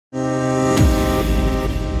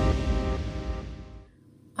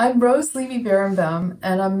I'm Rose Levy-Berenbaum,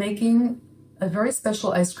 and I'm making a very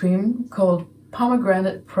special ice cream called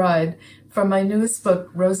Pomegranate Pride from my newest book,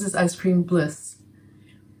 Rose's Ice Cream Bliss.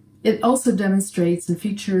 It also demonstrates and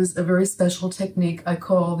features a very special technique I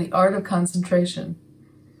call the art of concentration.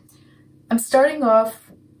 I'm starting off,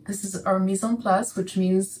 this is our mise en place, which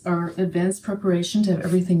means our advanced preparation to have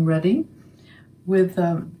everything ready, with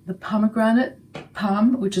the pomegranate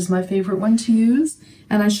pom, which is my favorite one to use.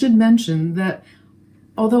 And I should mention that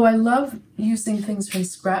although I love using things from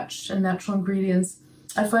scratch and natural ingredients,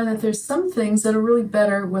 I find that there's some things that are really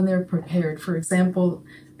better when they're prepared. For example,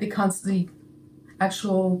 the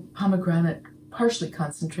actual pomegranate partially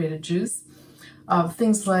concentrated juice.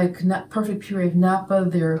 Things like perfect puree of Napa,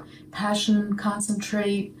 their passion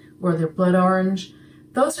concentrate, or their blood orange.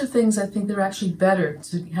 Those are things I think that are actually better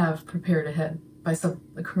to have prepared ahead by some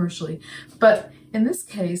commercially. But in this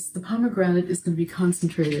case, the pomegranate is going to be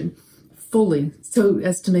concentrated fully so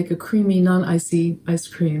as to make a creamy, non-icy ice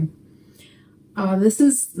cream. This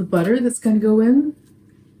is the butter that's going to go in,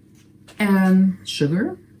 and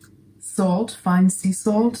sugar, salt, fine sea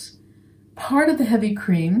salt, part of the heavy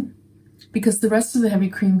cream, because the rest of the heavy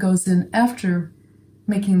cream goes in after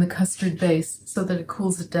making the custard base so that it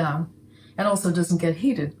cools it down and also doesn't get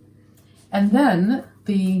heated. And then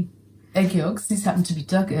the egg yolks. These happen to be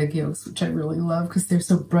duck egg yolks, which I really love because they're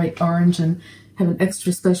so bright orange and have an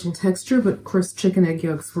extra special texture, but of course chicken egg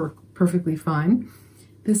yolks work perfectly fine.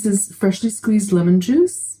 This is freshly squeezed lemon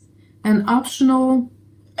juice, and optional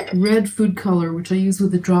red food color, which I use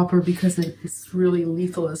with the dropper because it's really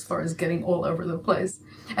lethal as far as getting all over the place,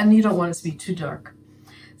 and you don't want it to be too dark.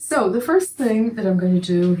 So the first thing that I'm going to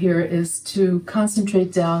do here is to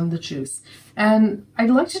concentrate down the juice. And I'd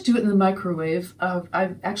like to do it in the microwave.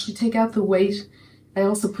 I actually take out the weight. I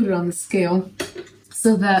also put it on the scale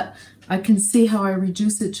so that I can see how I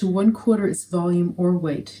reduce it to 1/4 its volume or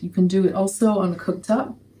weight. You can do it also on a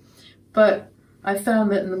cooktop, but I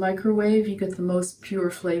found that in the microwave you get the most pure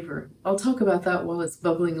flavor. I'll talk about that while it's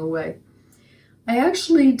bubbling away. I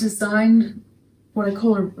actually designed what I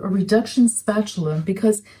call a reduction spatula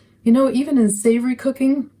because, you know, even in savory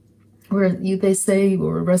cooking, where they say,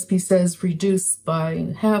 or a recipe says, reduce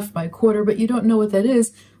by half, by 1/4, but you don't know what that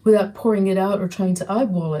is without pouring it out or trying to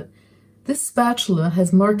eyeball it. This spatula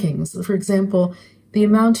has markings. For example, the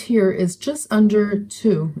amount here is just under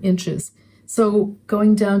 2 inches. So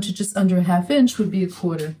going down to just under a 1/2 inch would be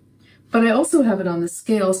 1/4. But I also have it on the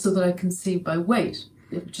scale so that I can see by weight,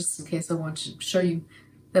 just in case I want to show you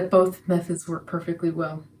that both methods work perfectly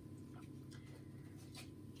well.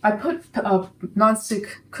 I put nonstick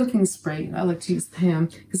cooking spray, I like to use Pam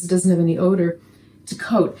because it doesn't have any odor, to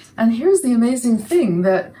coat. And here's the amazing thing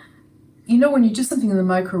that, you know, when you do something in the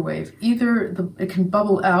microwave, either it can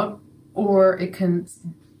bubble out or it can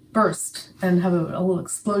burst and have a little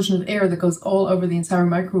explosion of air that goes all over the entire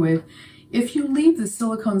microwave. If you leave the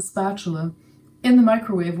silicone spatula in the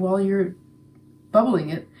microwave while you're bubbling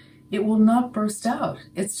it, it will not burst out.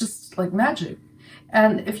 It's just like magic.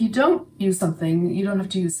 And if you don't use something, you don't have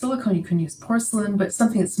to use silicone, you can use porcelain, but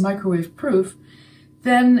something that's microwave proof,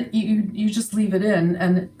 then you just leave it in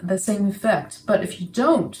and the same effect. But if you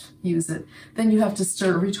don't use it, then you have to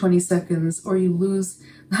stir every 20 seconds or you lose,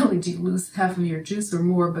 not only do you lose half of your juice or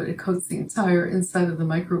more, but it coats the entire inside of the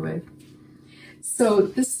microwave. So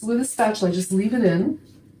with this spatula, I just leave it in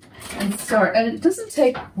and start. And it doesn't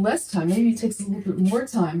take less time, maybe it takes a little bit more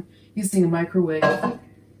time using a microwave.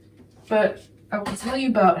 But I will tell you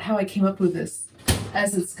about how I came up with this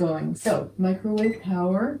as it's going. So microwave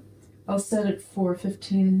power, I'll set it for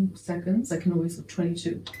 15 seconds. I can always do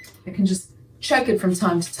 22. I can just check it from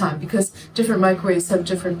time to time because different microwaves have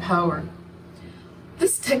different power.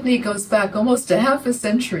 This technique goes back almost a 1/2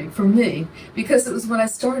 century for me because it was when I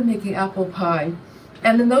started making apple pie.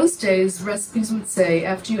 And in those days, recipes would say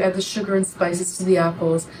after you add the sugar and spices to the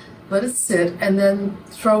apples, let it sit and then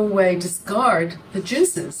throw away, discard the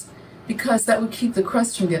juices, because that would keep the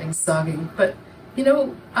crust from getting soggy. But you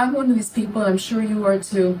know, I'm one of these people, and I'm sure you are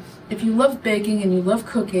too. If you love baking and you love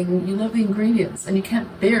cooking, you love the ingredients, and you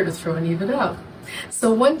can't bear to throw any of it out.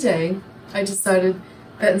 So one day, I decided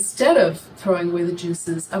that instead of throwing away the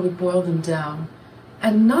juices, I would boil them down.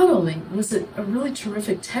 And not only was it a really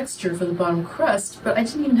terrific texture for the bottom crust, but I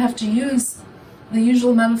didn't even have to use the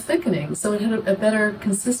usual amount of thickening, so it had a better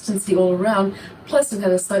consistency all around, plus it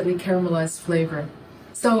had a slightly caramelized flavor.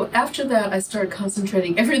 So after that, I started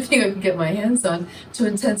concentrating everything I could get my hands on to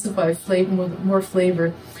intensify flavor, more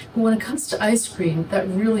flavor. But when it comes to ice cream, that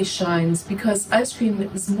really shines because ice cream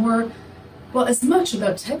is more, well, as much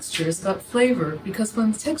about texture as about flavor, because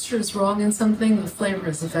when the texture is wrong in something, the flavor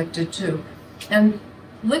is affected too. And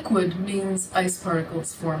Liquid means ice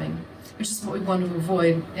particles forming, which is what we want to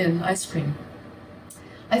avoid in ice cream.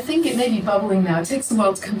 I think it may be bubbling now. It takes a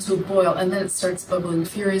while to come to a boil, and then it starts bubbling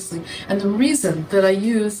furiously. And the reason that I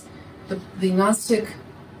use the nonstick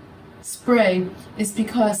spray is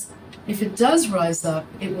because if it does rise up,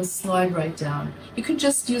 it will slide right down. You could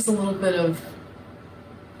just use a little bit of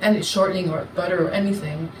any shortening or butter or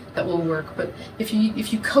anything that will work. But if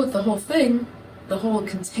you coat the whole thing, the whole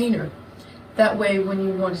container, that way when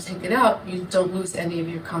you want to take it out, you don't lose any of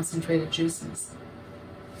your concentrated juices.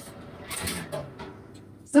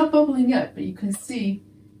 It's not bubbling yet, but you can see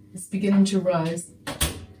it's beginning to rise.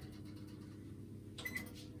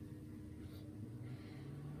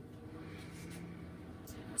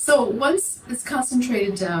 So once it's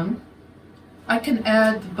concentrated down, I can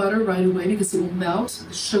add the butter right away because it will melt,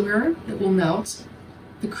 the sugar, it will melt,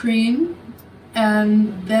 the cream,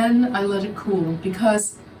 and then I let it cool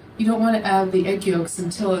because you don't want to add the egg yolks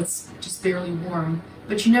until it's just barely warm.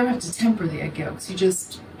 But you never have to temper the egg yolks, you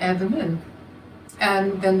just add them in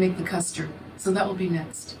and then make the custard. So that will be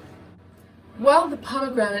next. While the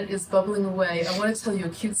pomegranate is bubbling away, I want to tell you a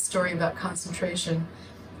cute story about concentration.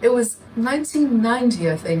 It was 1990,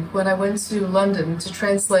 I think, when I went to London to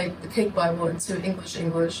translate the Cake Bible into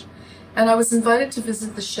English, and I was invited to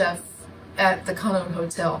visit the chef at the Connaught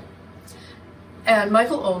Hotel. And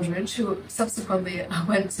Michael Aldridge, who subsequently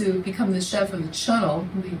went to become the chef of the Channel,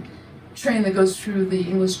 the train that goes through the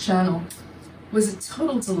English Channel, was a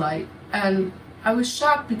total delight. And I was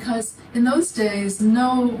shocked because in those days,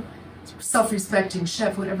 no self-respecting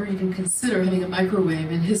chef would ever even consider having a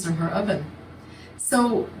microwave in his or her oven.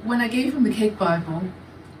 So when I gave him the Cake Bible,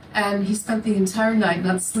 and he spent the entire night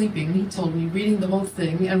not sleeping, he told me, reading the whole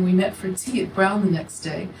thing, and we met for tea at Brown the next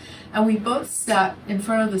day, and we both sat in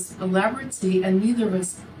front of this elaborate tea, and neither of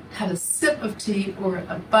us had a sip of tea or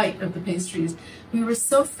a bite of the pastries. We were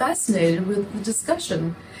so fascinated with the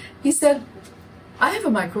discussion. He said, I have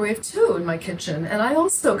a microwave too in my kitchen, and I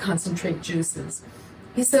also concentrate juices.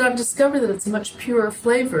 He said, I've discovered that it's much purer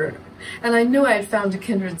flavor, and I knew I had found a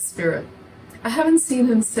kindred spirit. I haven't seen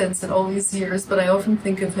him since in all these years, but I often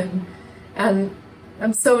think of him, and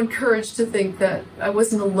I'm so encouraged to think that I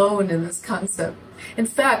wasn't alone in this concept. In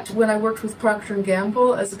fact, when I worked with Procter &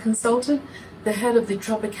 Gamble as a consultant, the head of the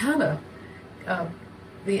Tropicana,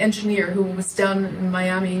 the engineer who was down in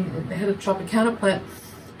Miami, the head of Tropicana plant,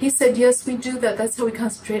 he said, yes, we do that. That's how we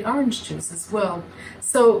concentrate orange juice as well.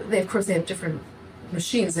 So, of course, they have different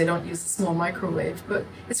machines. They don't use a small microwave, but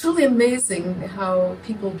it's really amazing how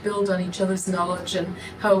people build on each other's knowledge and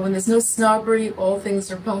how when there's no snobbery, all things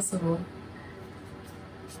are possible.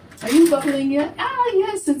 Are you bubbling yet? Ah,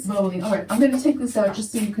 yes, it's bubbling. All right, I'm going to take this out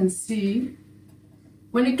just so you can see.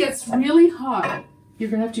 When it gets really hot, you're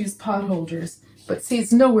going to have to use pot holders, but see,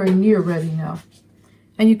 it's nowhere near ready now.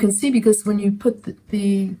 And you can see because when you put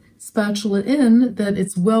the spatula in that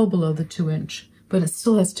it's well below the 2-inch. But it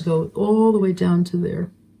still has to go all the way down to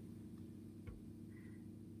there.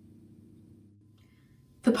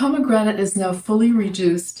 The pomegranate is now fully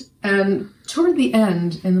reduced, and toward the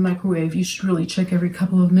end in the microwave, you should really check every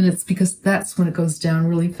couple of minutes because that's when it goes down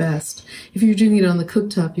really fast. If you're doing it on the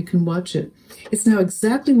cooktop, you can watch it. It's now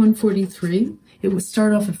exactly 143. It would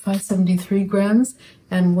start off at 573 grams,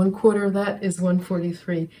 and 1/4 of that is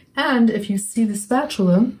 143. And if you see the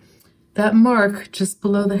spatula, that mark just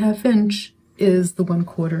below the 1/2 inch is the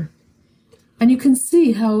 1/4. And you can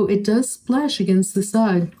see how it does splash against the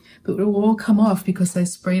side, but it will all come off because I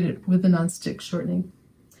sprayed it with the nonstick shortening.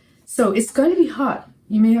 So it's going to be hot.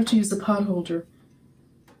 You may have to use a pot holder.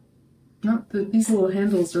 These little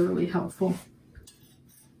handles are really helpful.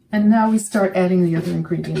 And now we start adding the other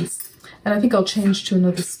ingredients. And I think I'll change to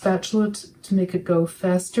another spatula to make it go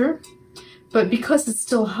faster. But because it's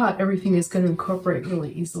still hot, everything is going to incorporate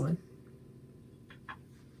really easily.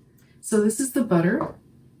 So this is the butter.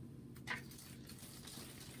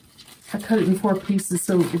 I cut it in 4 pieces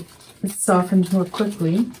so it softens more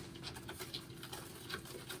quickly.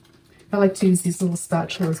 I like to use these little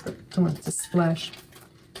spatulas, but don't want it to splash.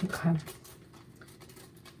 Okay.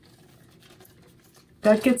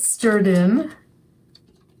 That gets stirred in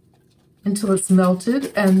until it's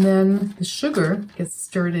melted, and then the sugar gets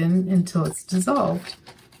stirred in until it's dissolved.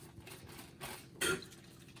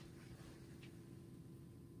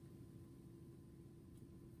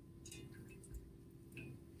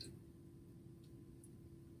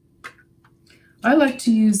 I like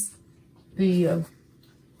to use the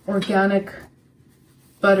organic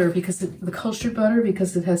butter because the cultured butter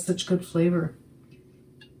because it has such good flavor.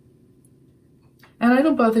 And I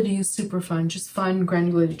don't bother to use superfine, just fine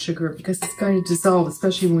granulated sugar because it's going to dissolve,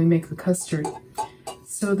 especially when we make the custard.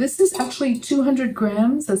 So this is actually 200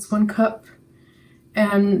 grams, that's 1 cup.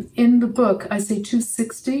 And in the book, I say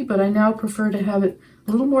 260, but I now prefer to have it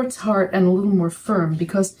a little more tart and a little more firm,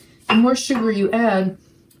 because the more sugar you add,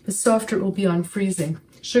 the softer it will be on freezing.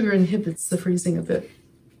 Sugar inhibits the freezing a bit.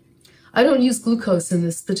 I don't use glucose in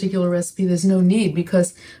this particular recipe. There's no need,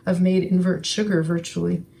 because I've made invert sugar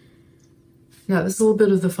virtually. Now, there's a little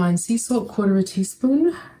bit of the fine sea salt, 1/4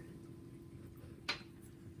 teaspoon.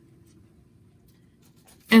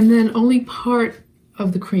 And then only part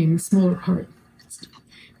of the cream, the smaller part,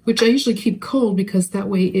 which I usually keep cold because that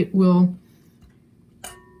way it will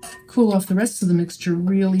cool off the rest of the mixture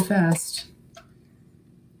really fast,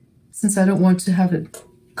 since I don't want to have it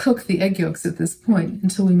cook the egg yolks at this point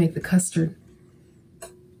until we make the custard.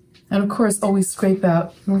 And of course, always scrape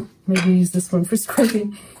out, maybe use this one for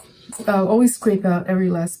scraping, always scrape out every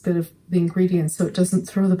last bit of the ingredients so it doesn't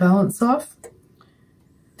throw the balance off.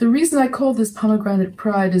 The reason I call this Pomegranate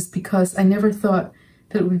Pride is because I never thought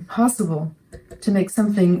that it would be possible to make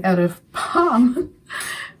something out of pomegranate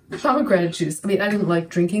juice. I mean, I didn't like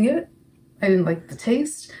drinking it. I didn't like the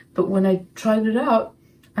taste, but when I tried it out,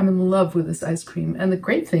 I'm in love with this ice cream. And the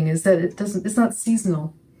great thing is that it's not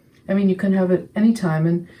seasonal. I mean, you can have it anytime,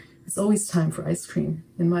 and it's always time for ice cream,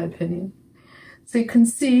 in my opinion. So you can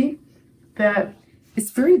see that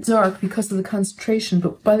it's very dark because of the concentration,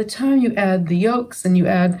 but by the time you add the yolks and you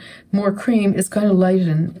add more cream, it's going to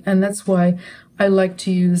lighten, and that's why I like to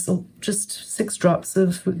use just 6 drops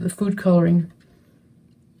of the food coloring.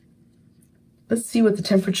 Let's see what the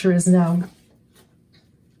temperature is now.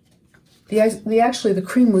 Actually, the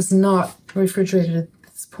cream was not refrigerated at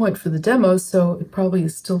this point for the demo, so it probably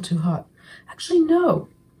is still too hot. Actually, no.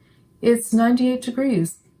 It's 98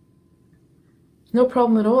 degrees. No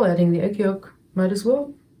problem at all adding the egg yolk. Might as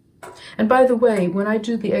well. And by the way, when I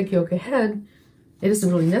do the egg yolk ahead, it isn't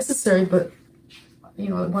really necessary, but you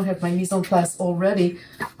know, I want to have my mise en place already.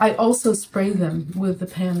 I also spray them with the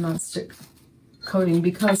pan nonstick coating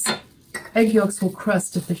because egg yolks will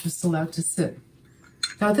crust if they're just allowed to sit.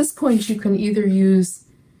 Now at this point, you can either use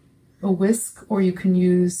a whisk or you can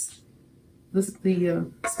use the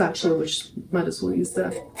spatula, which might as well use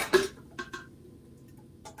that.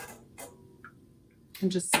 And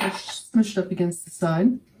just smush it up against the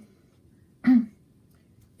side.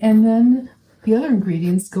 And then the other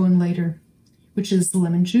ingredients go in later, which is the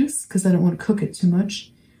lemon juice, because I don't want to cook it too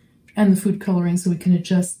much, and the food coloring so we can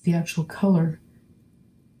adjust the actual color.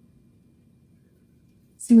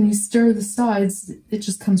 See, when you stir the sides, it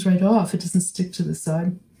just comes right off. It doesn't stick to the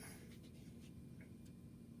side.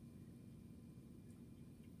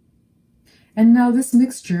 And now this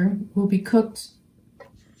mixture will be cooked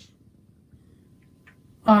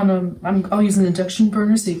on I'll use an induction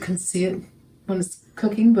burner so you can see it when it's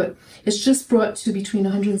cooking, but it's just brought to between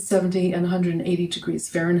 170 and 180 degrees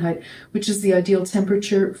Fahrenheit, which is the ideal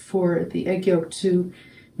temperature for the egg yolk to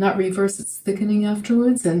not reverse its thickening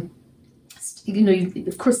afterwards. And you know,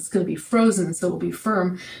 of course it's going to be frozen, so it will be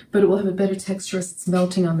firm, but it will have a better texture as it's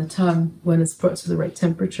melting on the tongue when it's brought to the right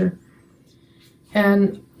temperature.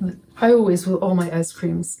 And I always, with all my ice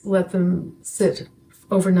creams, let them sit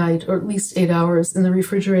overnight, or at least 8 hours in the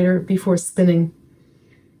refrigerator before spinning.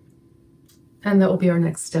 And that will be our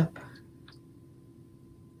next step.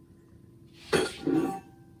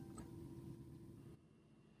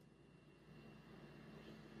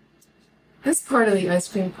 This part of the ice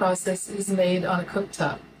cream process is made on a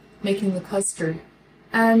cooktop, making the custard.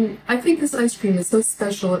 And I think this ice cream is so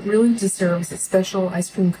special, it really deserves a special ice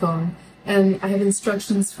cream cone. And I have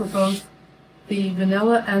instructions for both the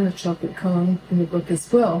vanilla and the chocolate cone in the book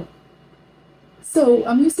as well. So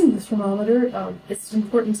I'm using the thermometer. It's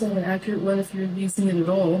important to have an accurate one if you're using it at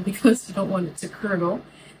all, because you don't want it to curdle.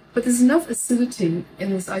 But there's enough acidity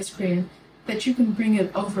in this ice cream that you can bring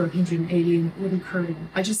it over 180 and it wouldn't curdle.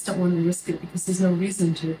 I just don't want to risk it because there's no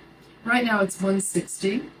reason to. Right now it's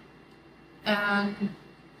 160, and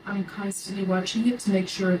I'm constantly watching it to make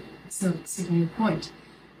sure it's not exceeding the point.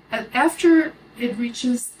 After it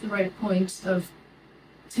reaches the right point of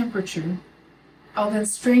temperature, I'll then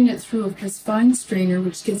strain it through this fine strainer,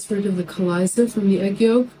 which gets rid of the colyza from the egg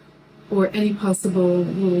yolk or any possible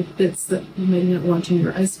little bits that you may not want in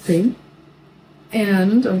your ice cream.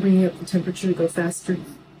 And I'm bringing up the temperature to go faster.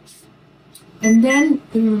 And then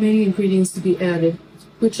the remaining ingredients to be added,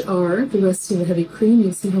 which are the rest of the heavy cream.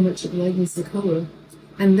 You'll see how much it lightens the color.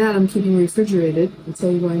 And that I'm keeping refrigerated. I'll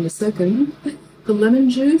tell you why in a second. The lemon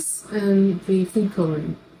juice and the food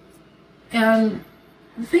coloring. And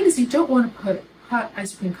the thing is, you don't want to put hot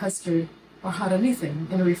ice cream custard or hot anything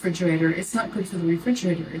in a refrigerator. It's not good for the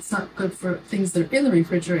refrigerator. It's not good for things that are in the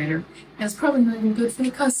refrigerator. And it's probably not even good for the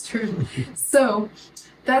custard. So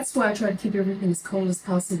That's why I try to keep everything as cold as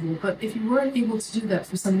possible. But if you weren't able to do that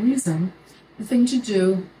for some reason, the thing to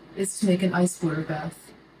do is to make an ice water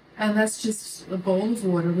bath. And that's just a bowl of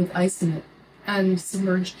water with ice in it and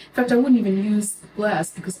submerge. In fact, I wouldn't even use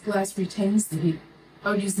glass because glass retains the heat.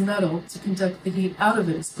 I would use metal to conduct the heat out of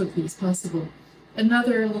it as quickly as possible.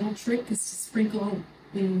 Another little trick is to sprinkle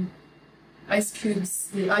the ice cubes,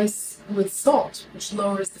 the ice with salt, which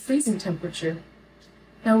lowers the freezing temperature.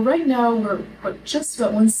 Now, right now, we're just about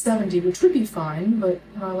 170, which would be fine, but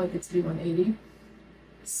I like it to be 180.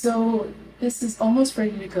 So this is almost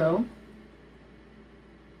ready to go.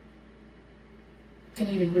 Can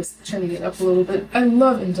even risk turning it up a little bit. I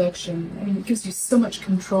love induction. I mean, it gives you so much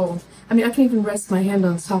control. I mean, I can even rest my hand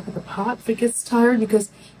on top of the pot if it gets tired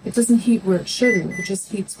because it doesn't heat where it shouldn't. It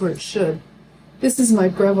just heats where it should. This is my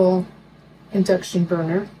Breville induction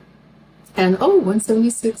burner. And, oh,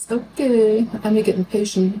 176, okay. I may get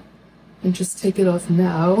impatient and just take it off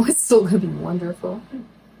now. It's still going to be wonderful.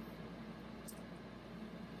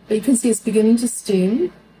 But you can see it's beginning to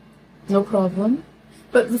steam. No problem.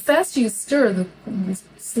 But the faster you stir, the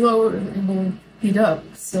slower it will heat up.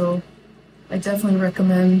 So I definitely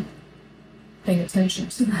recommend paying attention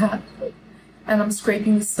to that. And I'm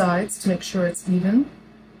scraping the sides to make sure it's even.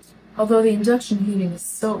 Although the induction heating is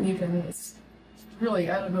so even, it's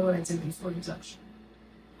really, I don't know what I did before induction.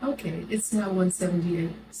 Okay, it's now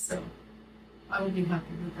 178, so I will be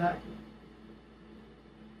happy with that.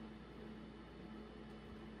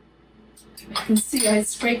 You can see I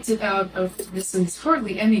scraped it out of this, and it's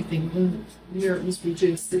hardly anything where it was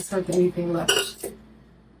reduced. There's hardly anything left.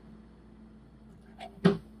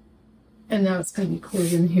 And now it's going to be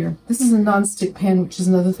cleared in here. This is a non-stick pan, which is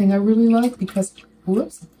another thing I really like because,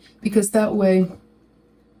 whoops, because that way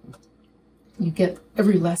you get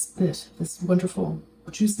every last bit, this wonderful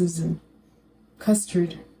juices and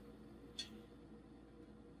custard.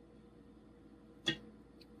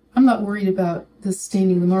 I'm not worried about this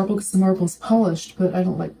staining the marble because the marble is polished, but I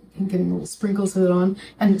don't like getting little sprinkles of it on,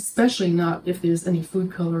 and especially not if there's any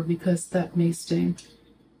food color because that may stain.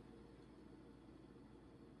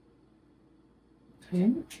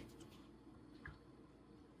 Okay.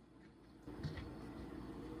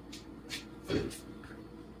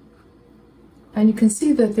 And you can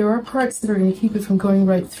see that there are parts that are going to keep it from going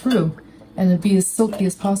right through and it'll be as silky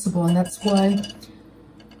as possible, and that's why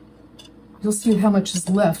you'll see how much is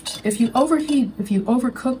left. If you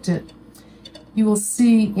overcooked it, you will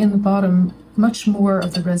see in the bottom much more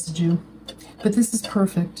of the residue, but this is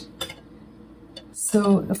perfect.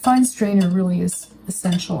 So a fine strainer really is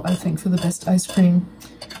essential, I think, for the best ice cream.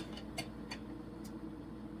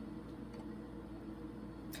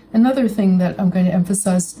 Another thing that I'm going to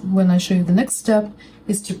emphasize when I show you the next step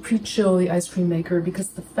is to pre-chill the ice cream maker, because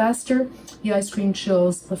the faster the ice cream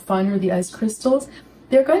chills, the finer the ice crystals.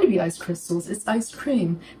 They're going to be ice crystals, it's ice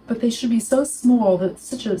cream, but they should be so small, that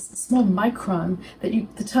such a small micron, that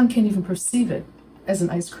the tongue can't even perceive it as an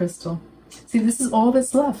ice crystal. See, this is all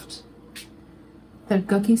that's left. That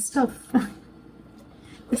gucky stuff,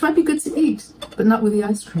 which might be good to eat, but not with the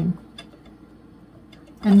ice cream.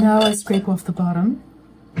 And now I scrape off the bottom.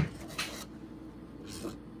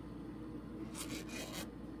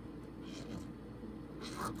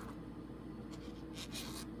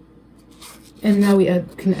 And now we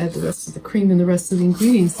can add the rest of the cream and the rest of the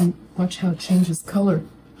ingredients and watch how it changes color.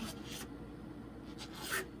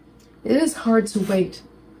 It is hard to wait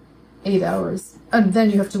 8 hours, and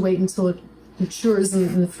then you have to wait until it matures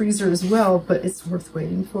in the freezer as well, but it's worth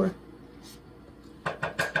waiting for.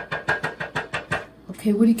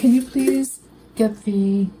 Okay, Woody, can you please get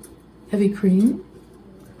the heavy cream?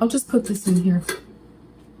 I'll just put this in here.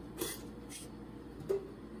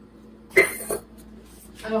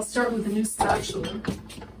 And I'll start with a new spatula.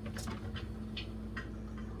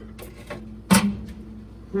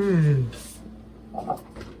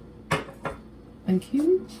 Thank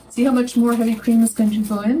you. See how much more heavy cream is going to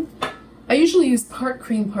go in? I usually use part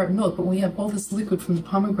cream, part milk, but when we have all this liquid from the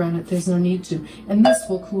pomegranate, there's no need to. And this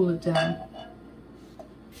will cool it down.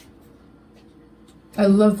 I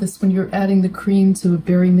love this when you're adding the cream to a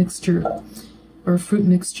berry mixture or a fruit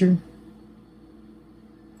mixture.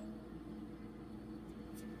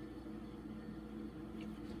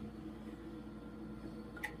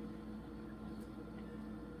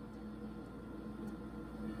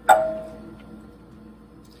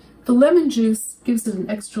 The lemon juice gives it an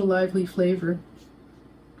extra lively flavor,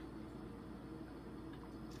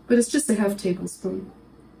 but it's just a half tablespoon.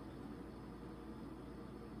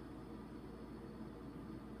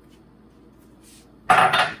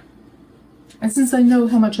 And since I know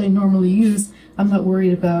how much I normally use, I'm not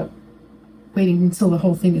worried about waiting until the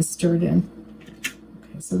whole thing is stirred in.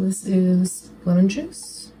 Okay, So this is lemon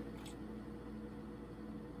juice.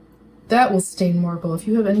 That will stain marble. If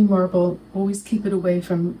you have any marble, always keep it away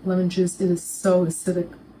from lemon juice. It is so acidic.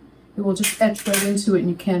 It will just etch right into it and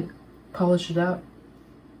you can't polish it out.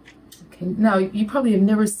 Okay, now you probably have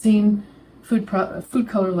never seen food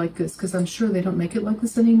color like this, because I'm sure they don't make it like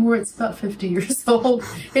this anymore. It's about 50 years old.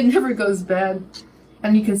 It never goes bad.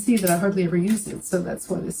 And you can see that I hardly ever use it, so that's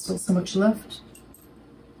why there's still so much left.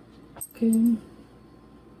 Okay.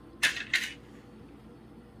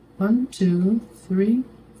 1, 2, 3,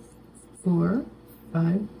 4,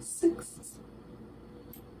 5, 6.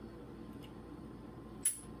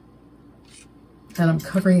 And I'm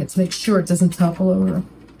covering it to make sure it doesn't topple over.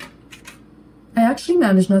 I actually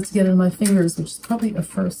managed not to get it on my fingers, which is probably a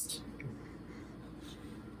first.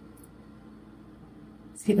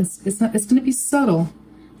 See, it's going to be subtle,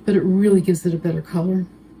 but it really gives it a better color.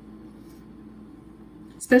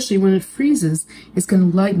 Especially when it freezes, it's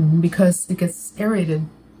going to lighten because it gets aerated.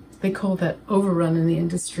 They call that overrun in the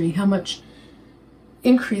industry. How much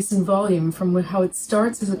increase in volume from how it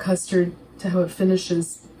starts as a custard to how it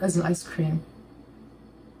finishes as an ice cream.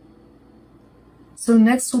 So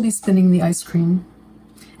next we'll be spinning the ice cream.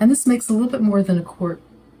 And this makes a little bit more than a quart,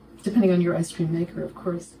 depending on your ice cream maker, of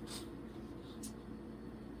course.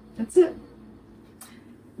 That's it.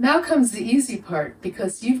 Now comes the easy part,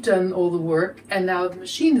 because you've done all the work, and now the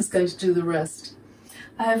machine is going to do the rest.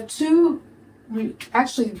 I have two,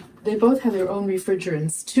 actually, they both have their own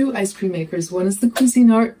refrigerants, two ice cream makers. One is the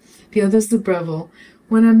Cuisinart, the other is the Breville.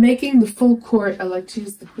 When I'm making the full quart, I like to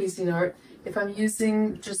use the Cuisinart. If I'm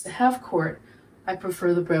using just a half quart, I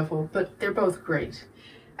prefer the Breville, but they're both great.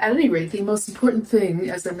 At any rate, the most important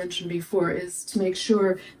thing, as I mentioned before, is to make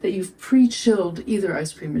sure that you've pre-chilled either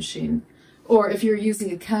ice cream machine. Or if you're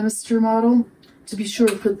using a canister model, to be sure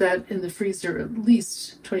to put that in the freezer at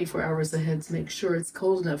least 24 hours ahead to make sure it's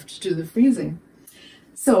cold enough to do the freezing.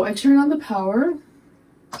 So I turn on the power,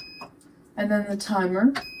 and then the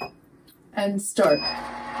timer, and start.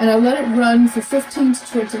 And I let it run for 15 to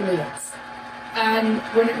 20 minutes. And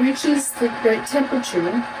when it reaches the right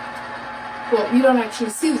temperature, well, you don't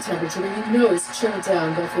actually see the temperature, but you know it's chilled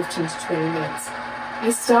down by 15 to 20 minutes.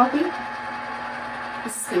 I stop it.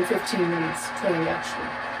 This has been 15 minutes, 20 actually.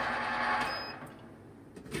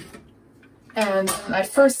 And I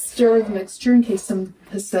first stir the mixture in case some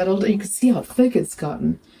has settled. You can see how thick it's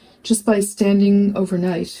gotten just by standing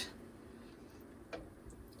overnight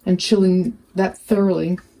and chilling that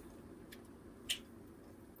thoroughly.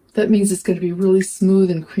 That means it's going to be really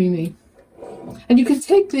smooth and creamy. And you can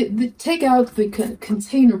take out the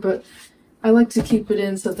container, but I like to keep it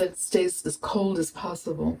in so that it stays as cold as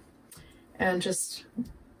possible. And just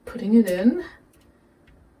putting it in,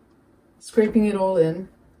 scraping it all in.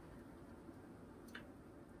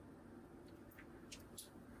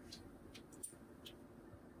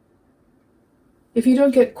 If you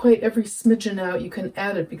don't get quite every smidgen out, you can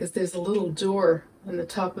add it because there's a little door on the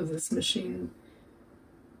top of this machine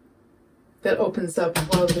that opens up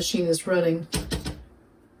while the machine is running.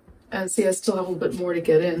 And see, I still have a little bit more to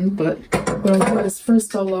get in, but what I'll do is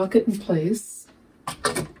first I'll lock it in place.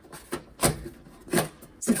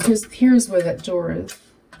 So here's where that door is.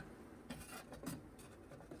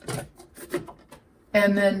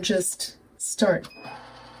 And then just start.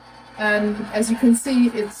 And as you can see,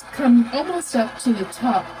 it's come almost up to the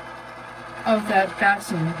top of that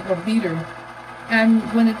batten or beater. And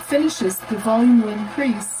when it finishes, the volume will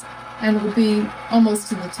increase and it will be almost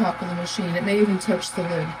to the top of the machine. It may even touch the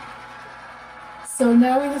lid. So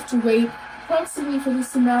now we have to wait approximately for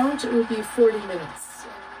this amount. It will be 40 minutes.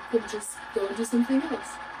 You could just go and do something else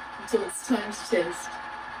until it's time to taste.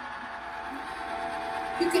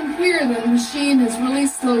 You can hear that the machine has really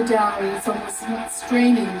slowed down and it's almost not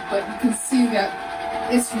straining, but you can see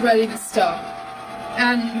that it's ready to stop.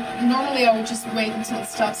 And normally I would just wait until it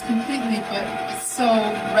stops completely, but it's so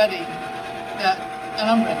ready and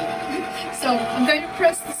I'm ready. So I'm going to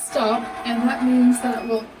press the stop, and that means that it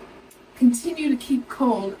will continue to keep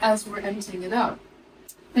cold as we're emptying it out.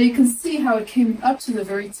 Now you can see how it came up to the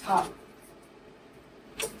very top.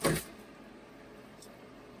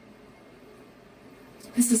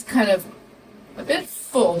 This is kind of a bit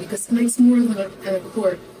full because it makes more than a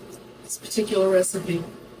quart, this particular recipe.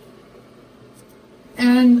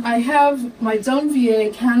 And I have my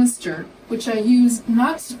Donvier canister, which I use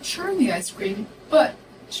not to churn the ice cream, but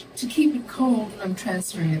to keep it cold when I'm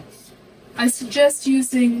transferring it. I suggest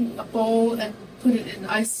using a bowl and put it in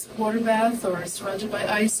ice water bath or surrounded by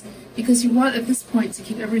ice, because you want at this point to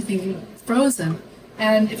keep everything frozen.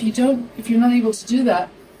 And if you're not able to do that,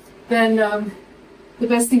 then the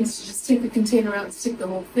best thing is to just take the container out and stick the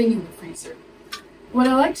whole thing in the freezer. what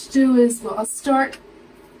I like to do is, well, I'll start,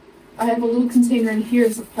 I have a little container in here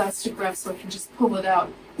as a plastic wrap so I can just pull it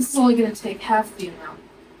out. This is only going to take half the amount.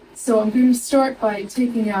 So I'm going to start by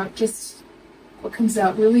taking out just what comes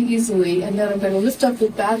out really easily, and then I'm going to lift up the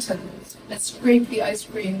batten and scrape the ice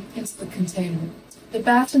cream into the container. The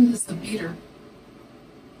batten is the beater.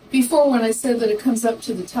 Before, when I said that it comes up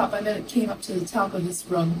to the top, I meant it came up to the top of this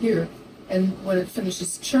rung here. And when it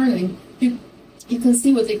finishes churning, you can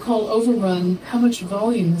see what they call overrun, how much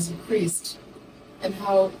volume has increased, and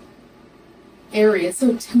how airy. It's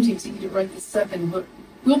so tempting to eat it right this second, but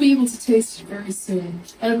we'll be able to taste it very soon.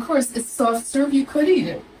 And of course, it's soft serve, you could eat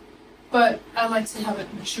it. But I like to have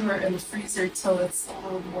it mature in the freezer till it's a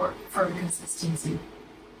little more firm consistency.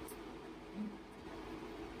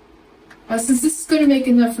 Since this is going to make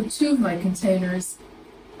enough for 2 of my containers,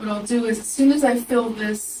 what I'll do is as soon as I fill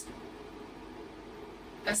this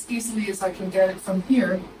as easily as I can get it from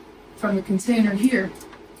here, from the container here,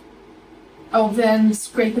 I'll then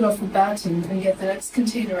scrape it off the batten and get the next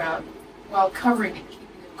container out while covering it, keeping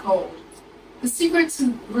it cold. The secret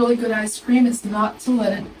to really good ice cream is not to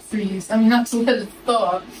let it freeze. I mean, not to let it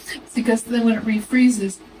thaw, because then when it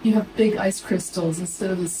refreezes, you have big ice crystals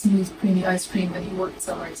instead of the smooth, creamy ice cream that you worked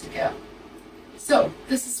so hard to get. So,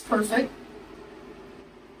 this is perfect.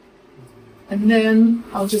 And then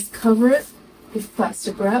I'll just cover it with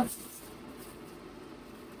plastic wrap.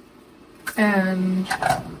 And,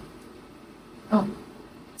 oh,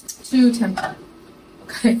 too tempting.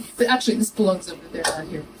 Okay, but actually this belongs over there, not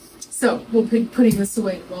here. So, we'll be putting this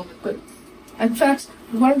away in a moment. But, in fact,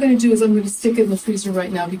 what I'm going to do is I'm going to stick it in the freezer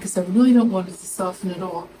right now because I really don't want it to soften at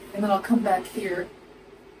all. And then I'll come back here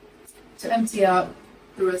to empty out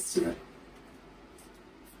the rest of it.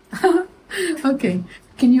 Okay,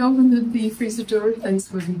 can you open the freezer door?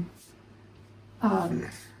 Thanks, Woody.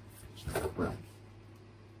 Well.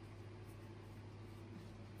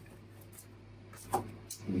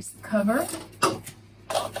 Here's the cover.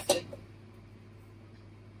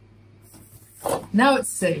 Now it's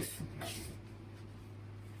safe.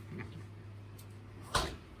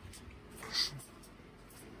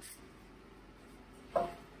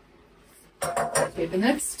 Okay, the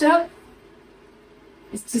next step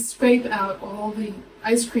is to scrape out all the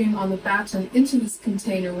ice cream on the batten into this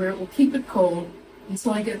container where it will keep it cold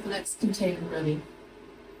until I get the next container ready.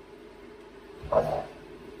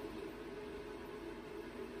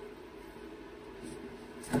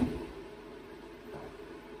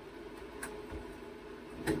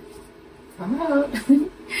 Come out.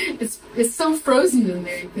 It's so frozen in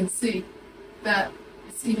there, you can see that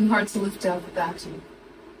it's even hard to lift out the batten.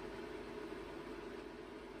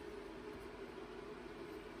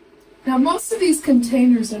 Now, most of these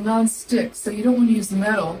containers are non-stick, so you don't want to use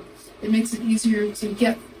metal. It makes it easier to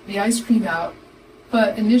get the ice cream out.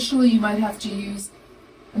 But initially, you might have to use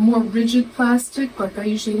a more rigid plastic, like I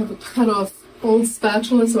usually have a cut-off old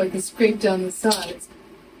spatula so I can scrape down the sides.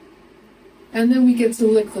 And then we get to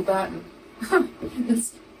lick the batten.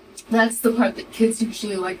 That's the part that kids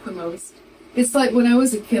usually like the most. It's like when I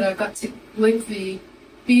was a kid, I got to lick the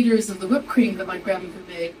beaters of the whipped cream that my grandmother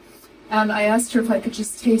made. And I asked her if I could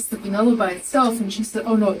just taste the vanilla by itself, and she said,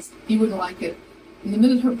 oh no, you wouldn't like it. And the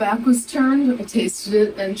minute her back was turned, I tasted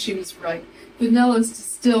it, and she was right. Vanilla is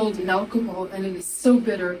distilled in alcohol, and it is so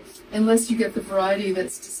bitter, unless you get the variety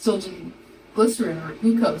that's distilled in glycerin or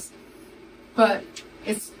glucose. But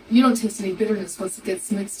you don't taste any bitterness once it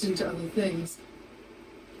gets mixed into other things.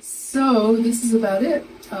 So this is about it.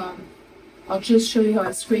 I'll just show you how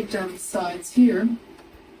I scrape down the sides here.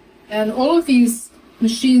 And all of these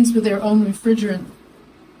machines with their own refrigerant,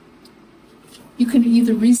 you can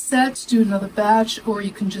either reset, do another batch, or you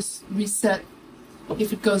can just reset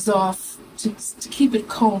if it goes off to keep it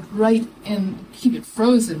cold right in, keep it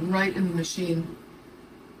frozen right in the machine.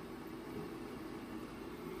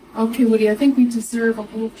 Okay, Woody, I think we deserve a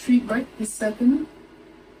little treat right this second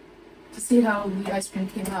to see how the ice cream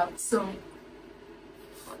came out. So,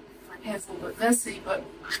 my hand's a little bit messy, but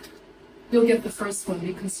you'll get the first one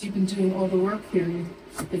because you've been doing all the work here in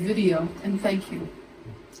the video, and thank you.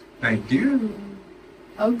 Thank you.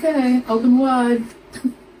 Okay, open wide.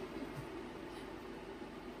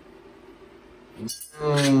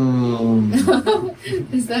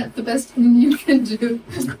 Is that the best thing you can do?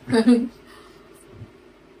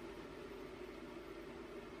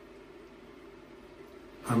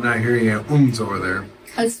 I'm not hearing any ums over there.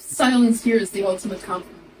 Silence here is the ultimate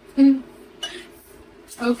compliment.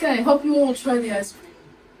 Okay, hope you all try the ice cream.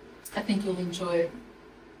 I think you'll enjoy it.